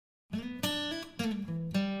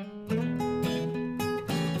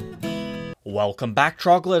Welcome back,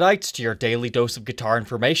 Troglodytes, to your daily dose of guitar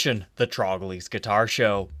information, the Trogly's Guitar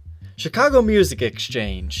Show. Chicago Music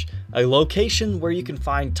Exchange, a location where you can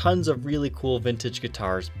find tons of really cool vintage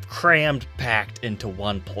guitars crammed packed into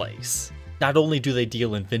one place. Not only do they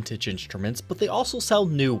deal in vintage instruments, but they also sell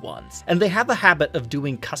new ones, and they have a habit of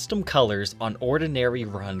doing custom colors on ordinary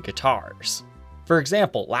run guitars. For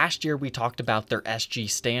example, last year we talked about their SG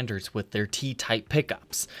standards with their T-type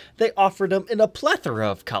pickups. They offered them in a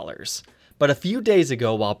plethora of colors. But a few days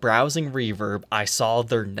ago while browsing Reverb, I saw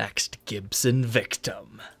their next Gibson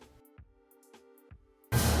victim.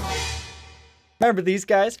 Remember these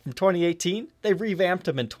guys from 2018? They revamped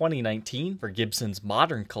them in 2019 for Gibson's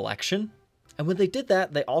modern collection. And when they did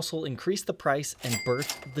that, they also increased the price and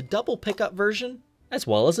birthed the double pickup version, as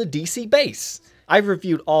well as a DC bass. I've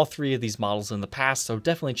reviewed all three of these models in the past, so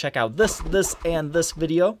definitely check out this, and this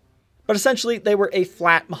video. But essentially, they were a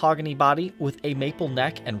flat mahogany body with a maple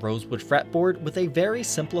neck and rosewood fretboard with a very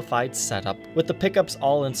simplified setup with the pickups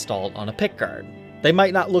all installed on a pickguard. They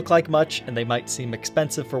might not look like much and they might seem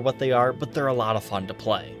expensive for what they are, but they're a lot of fun to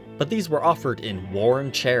play. But these were offered in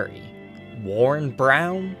worn cherry, worn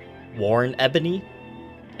brown, worn ebony,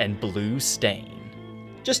 and blue stain.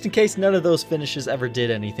 Just in case none of those finishes ever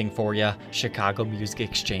did anything for you, Chicago Music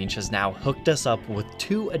Exchange has now hooked us up with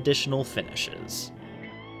 2 additional finishes.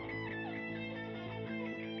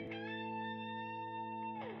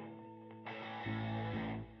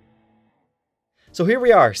 So here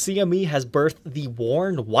we are, CME has birthed the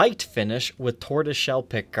worn white finish with tortoiseshell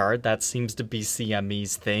pickguard. That seems to be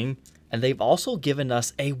CME's thing. And they've also given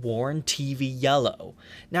us a worn TV yellow.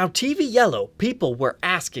 Now TV yellow, people were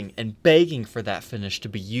asking and begging for that finish to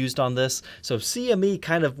be used on this, so CME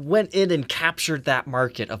kind of went in and captured that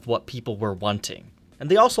market of what people were wanting. And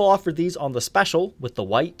they also offered these on the special with the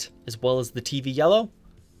white as well as the TV yellow.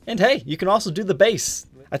 And hey, you can also do the bass.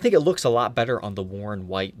 I think it looks a lot better on the worn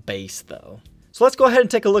white bass though. So let's go ahead and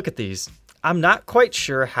take a look at these. I'm not quite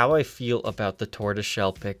sure how I feel about the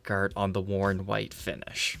tortoiseshell pickguard on the worn white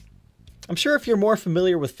finish. I'm sure if you're more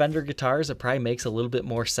familiar with Fender guitars, it probably makes a little bit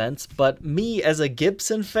more sense, but me as a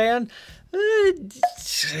Gibson fan,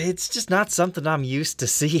 it's just not something I'm used to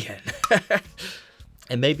seeing.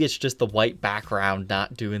 And maybe it's just the white background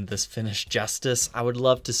not doing this finish justice. I would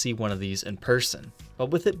love to see one of these in person. But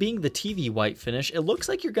with it being the TV white finish, it looks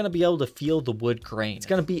like you're going to be able to feel the wood grain. It's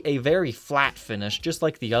going to be a very flat finish, just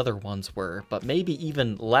like the other ones were, but maybe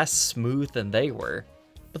even less smooth than they were.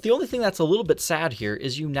 But the only thing that's a little bit sad here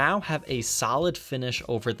is you now have a solid finish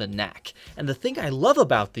over the neck. And the thing I love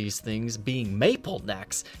about these things being maple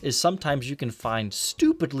necks is sometimes you can find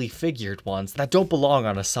stupidly figured ones that don't belong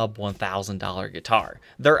on a sub $1,000 guitar.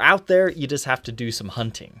 They're out there, you just have to do some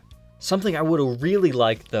hunting. Something I would have really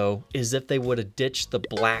liked though is if they would have ditched the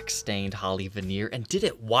black stained holly veneer and did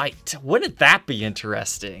it white. Wouldn't that be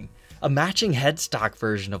interesting? A matching headstock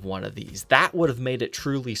version of one of these. That would have made it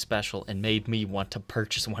truly special and made me want to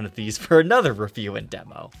purchase one of these for another review and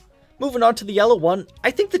demo. Moving on to the yellow one, I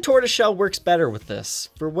think the tortoiseshell works better with this.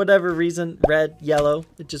 For whatever reason, red, yellow,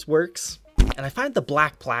 it just works. And I find the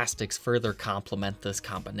black plastics further complement this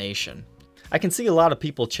combination. I can see a lot of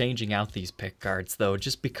people changing out these pickguards though,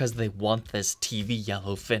 just because they want this TV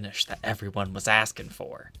yellow finish that everyone was asking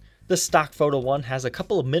for. This stock photo one has a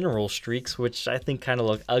couple of mineral streaks, which I think kind of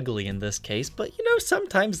look ugly in this case, but you know,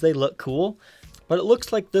 sometimes they look cool. But it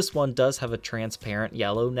looks like this one does have a transparent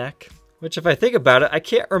yellow neck, which if I think about it, I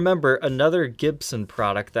can't remember another Gibson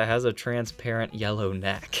product that has a transparent yellow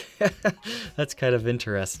neck. That's kind of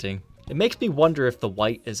interesting. It makes me wonder if the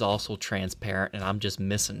white is also transparent and I'm just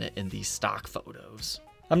missing it in these stock photos.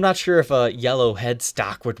 I'm not sure if a yellow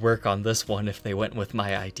headstock would work on this one if they went with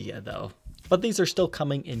my idea though. But these are still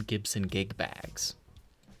coming in Gibson gig bags.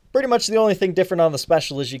 Pretty much the only thing different on the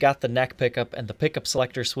special is you got the neck pickup and the pickup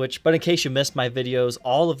selector switch, but in case you missed my videos,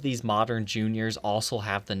 all of these modern juniors also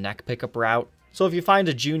have the neck pickup route. So if you find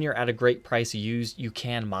a junior at a great price used, you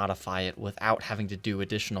can modify it without having to do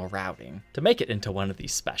additional routing to make it into one of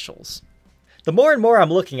these specials. The more and more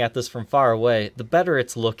I'm looking at this from far away, the better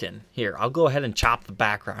it's looking. Here, I'll go ahead and chop the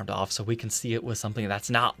background off so we can see it with something that's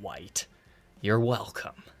not white. You're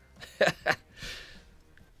welcome.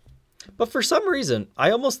 But for some reason,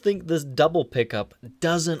 I almost think this double pickup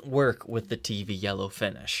doesn't work with the TV yellow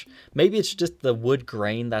finish. Maybe it's just the wood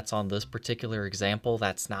grain that's on this particular example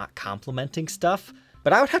that's not complementing stuff.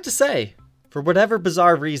 But I would have to say, for whatever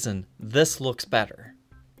bizarre reason, this looks better.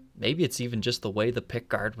 Maybe it's even just the way the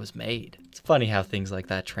pickguard was made. It's funny how things like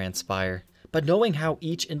that transpire. but knowing how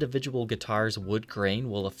each individual guitar's wood grain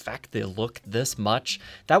will affect the look this much,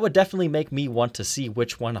 that would definitely make me want to see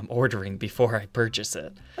which one I'm ordering before I purchase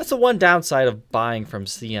it. That's the one downside of buying from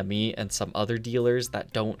CME and some other dealers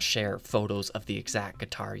that don't share photos of the exact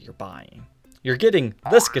guitar you're buying. You're getting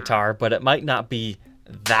this guitar, but it might not be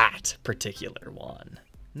that particular one.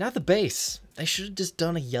 Now the bass. They should have just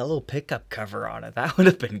done a yellow pickup cover on it. That would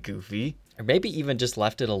have been goofy. Or maybe even just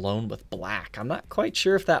left it alone with black. I'm not quite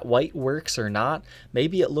sure if that white works or not.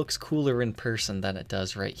 Maybe it looks cooler in person than it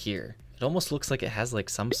does right here. It almost looks like it has like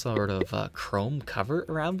some sort of chrome cover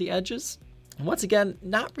around the edges. And once again,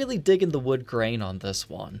 not really digging the wood grain on this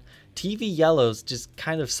one. TV yellow's just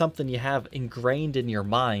kind of something you have ingrained in your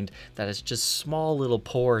mind that is just small little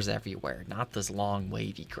pores everywhere, not this long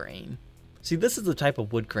wavy grain. See, this is the type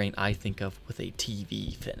of wood grain I think of with a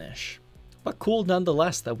TV finish. But cool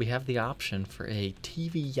nonetheless that we have the option for a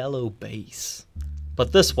TV yellow bass.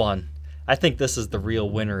 But this one, I think this is the real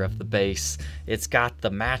winner of the bass. It's got the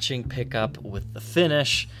matching pickup with the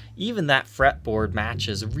finish. Even that fretboard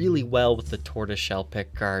matches really well with the tortoiseshell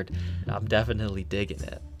pickguard. I'm definitely digging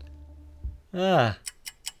it.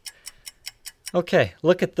 Okay,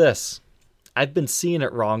 look at this. I've been seeing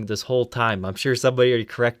it wrong this whole time. I'm sure somebody already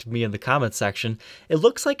corrected me in the comment section. It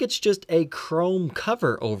looks like it's just a chrome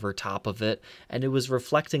cover over top of it, and it was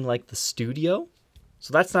reflecting like the studio.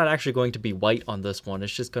 So that's not actually going to be white on this one.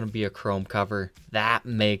 It's just going to be a chrome cover. That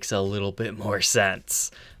makes a little bit more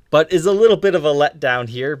sense, but is a little bit of a letdown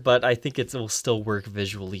here, but I think it will still work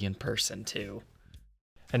visually in person too.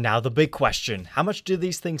 And now the big question, how much do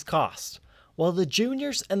these things cost? Well, the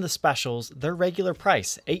juniors and the specials, their regular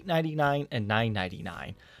price, $8.99 and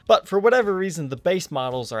 $9.99. But for whatever reason, the base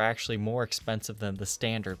models are actually more expensive than the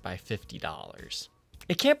standard by $50.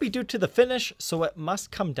 It can't be due to the finish, so it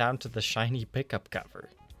must come down to the shiny pickup cover.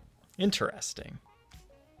 Interesting.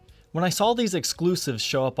 When I saw these exclusives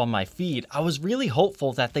show up on my feed, I was really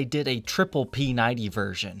hopeful that they did a triple P90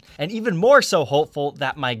 version, and even more so hopeful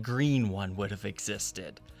that my green one would have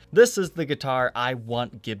existed. This is the guitar I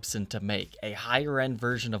want Gibson to make, a higher end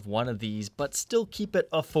version of one of these, but still keep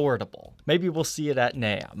it affordable. Maybe we'll see it at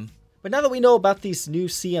NAMM. But now that we know about these new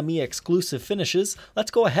CME exclusive finishes,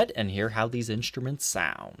 let's go ahead and hear how these instruments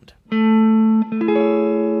sound.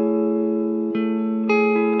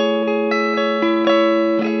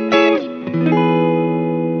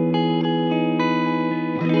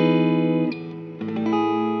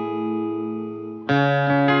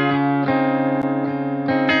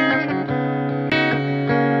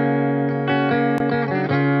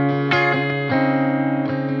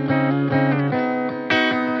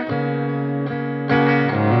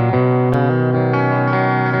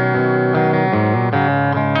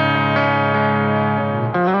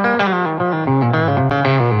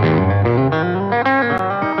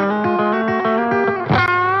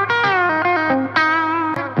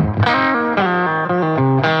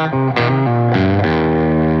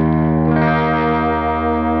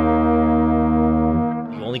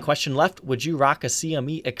 Question left, would you rock a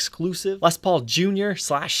CME exclusive Les Paul Jr. /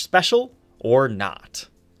 special or not?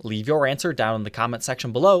 Leave your answer down in the comment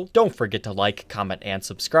section below. Don't forget to like, comment, and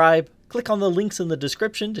subscribe. Click on the links in the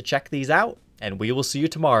description to check these out, and we will see you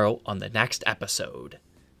tomorrow on the next episode.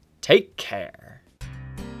 Take care.